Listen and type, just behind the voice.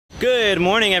Good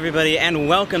morning, everybody, and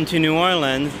welcome to New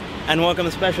Orleans, and welcome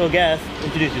a special guest.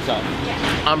 Introduce yourself.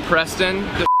 I'm Preston.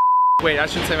 Wait, I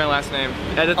should say my last name.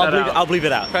 Edit that out. I'll bleep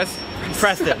it out.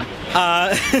 Preston.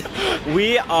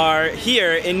 We are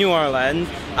here in New Orleans.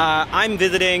 I'm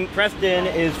visiting. Preston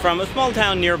is from a small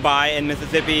town nearby in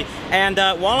Mississippi, and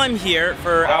while I'm here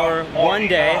for our one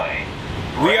day,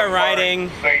 we are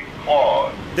riding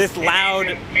this loud.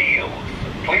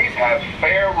 Please have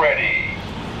fare ready.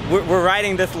 We're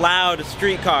riding this loud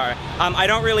streetcar. I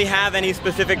don't really have any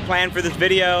specific plan for this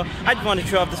video. I just want to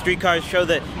show off the streetcars, show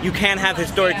that you can have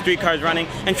historic streetcars running,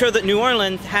 and show that New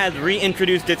Orleans has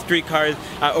reintroduced its streetcars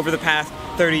over the past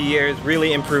 30 years,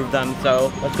 really improved them.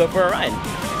 So let's go for a ride.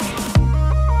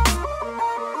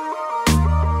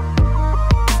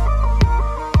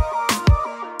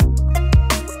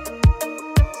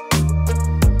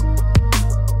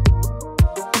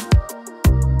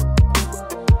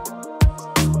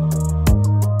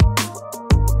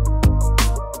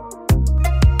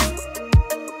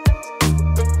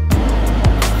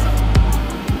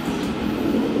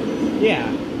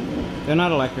 Yeah, they're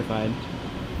not electrified.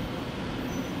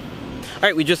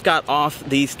 Alright, we just got off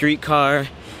the streetcar.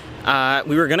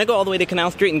 We were gonna go all the way to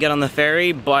Canal Street and get on the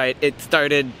ferry, but it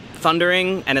started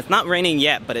thundering, and it's not raining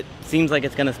yet, but it seems like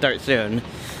it's gonna start soon.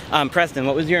 Preston,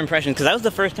 what was your impression? Because that was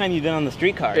the first time you've been on the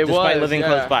streetcar, despite living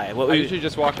close by. I usually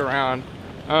just walk around.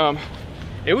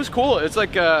 It was cool. It's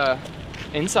like,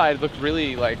 inside looked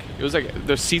really like, it was like,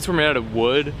 the seats were made out of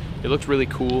wood. It looked really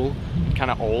cool,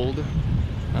 kind of old.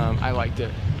 I liked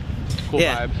it. Cool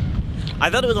vibe. I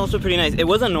thought it was also pretty nice. It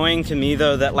was annoying to me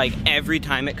though that like every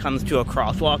time it comes to a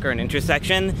crosswalk or an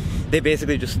intersection, they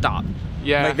basically just stop.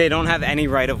 Yeah. Like they don't have any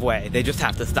right of way. They just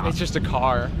have to stop. It's just a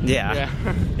car. Yeah.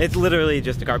 It's literally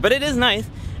just a car. But it is nice.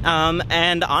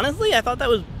 And honestly, I thought that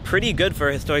was pretty good for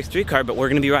a historic streetcar, but we're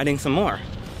going to be riding some more.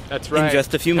 That's right. In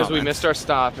just a few moments. Because we missed our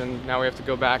stop and now we have to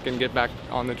go back and get back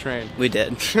on the train. We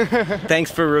did.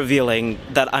 Thanks for revealing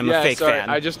that I'm a fake fan.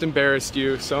 I just embarrassed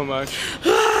you so much.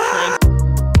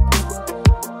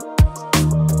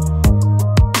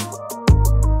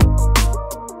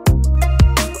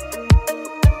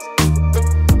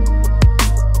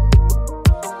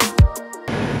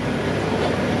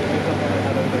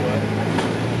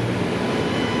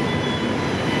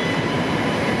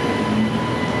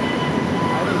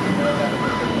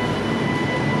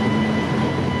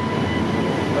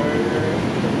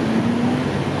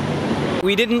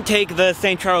 We didn't take the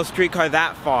St. Charles streetcar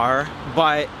that far,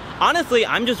 but honestly,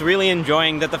 I'm just really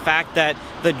enjoying that the fact that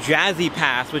the Jazzy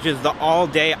Pass, which is the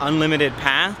all-day unlimited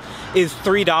pass, is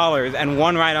 $3, and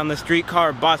one ride on the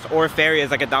streetcar, bus, or ferry is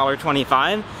like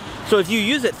 $1.25. So if you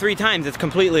use it 3 times, it's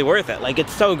completely worth it. Like,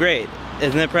 it's so great.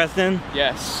 Isn't it, Preston?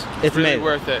 Yes. It's really amazing.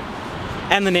 Worth it.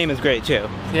 And the name is great, too.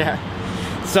 Yeah.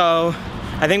 So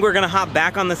I think we're gonna hop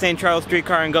back on the St. Charles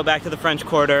streetcar and go back to the French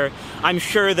Quarter. I'm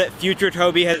sure that future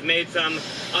Toby has made some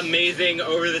amazing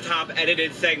over-the-top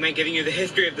edited segment giving you the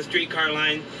history of the streetcar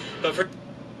line, but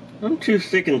I'm too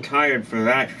sick and tired for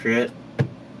that shit.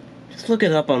 Just look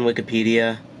it up on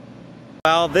Wikipedia.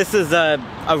 Well, this is a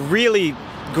really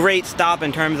great stop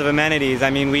in terms of amenities. I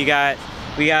mean, we got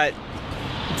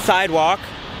sidewalk,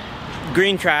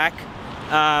 green track,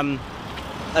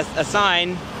 a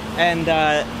sign, and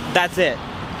that's it.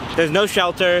 There's no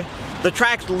shelter. The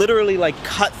tracks literally like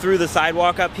cut through the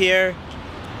sidewalk up here.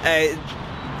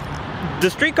 The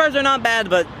streetcars are not bad,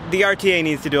 but the RTA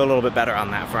needs to do a little bit better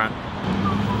on that front.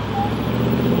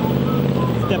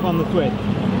 Step on the switch.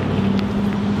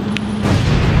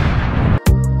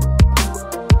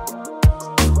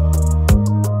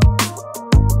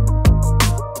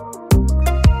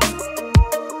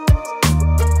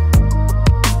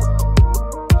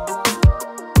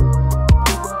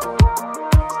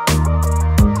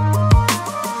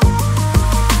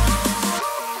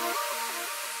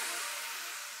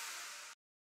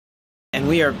 And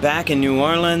we are back in New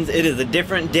Orleans. It is a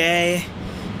different day.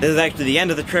 This is actually the end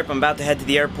of the trip. I'm about to head to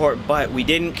the airport, but we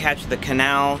didn't catch the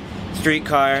Canal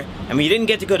streetcar, and we didn't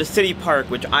get to go to City Park,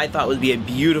 which I thought would be a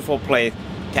beautiful place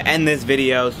to end this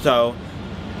video. So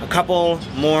a couple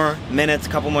more minutes,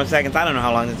 couple more seconds, I don't know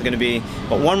how long this is gonna be,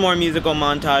 but one more musical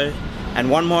montage and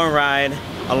one more ride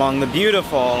along the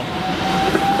beautiful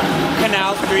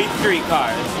Canal Street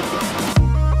streetcars.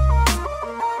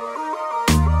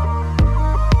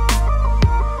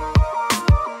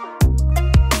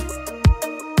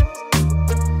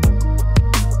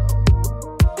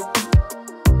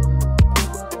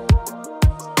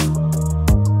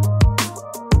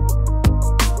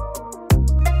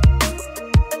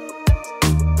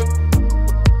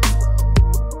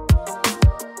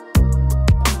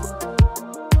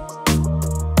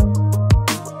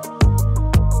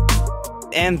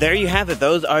 And there you have it.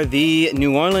 Those are the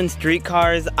New Orleans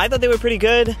streetcars. I thought they were pretty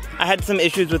good. I had some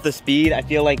issues with the speed. I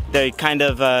feel like they kind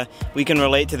of, we can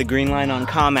relate to the Green Line on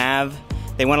Com Ave.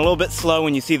 They went a little bit slow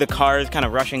when you see the cars kind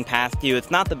of rushing past you. It's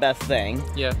not the best thing.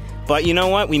 Yeah. But you know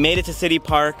what? We made it to City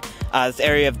Park. This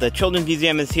area of the Children's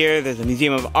Museum is here. There's a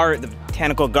Museum of Art, the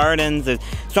Botanical Gardens. There's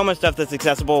so much stuff that's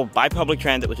accessible by public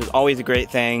transit, which is always a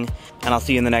great thing. And I'll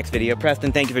see you in the next video.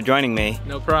 Preston, thank you for joining me.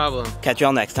 No problem. Catch you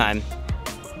all next time.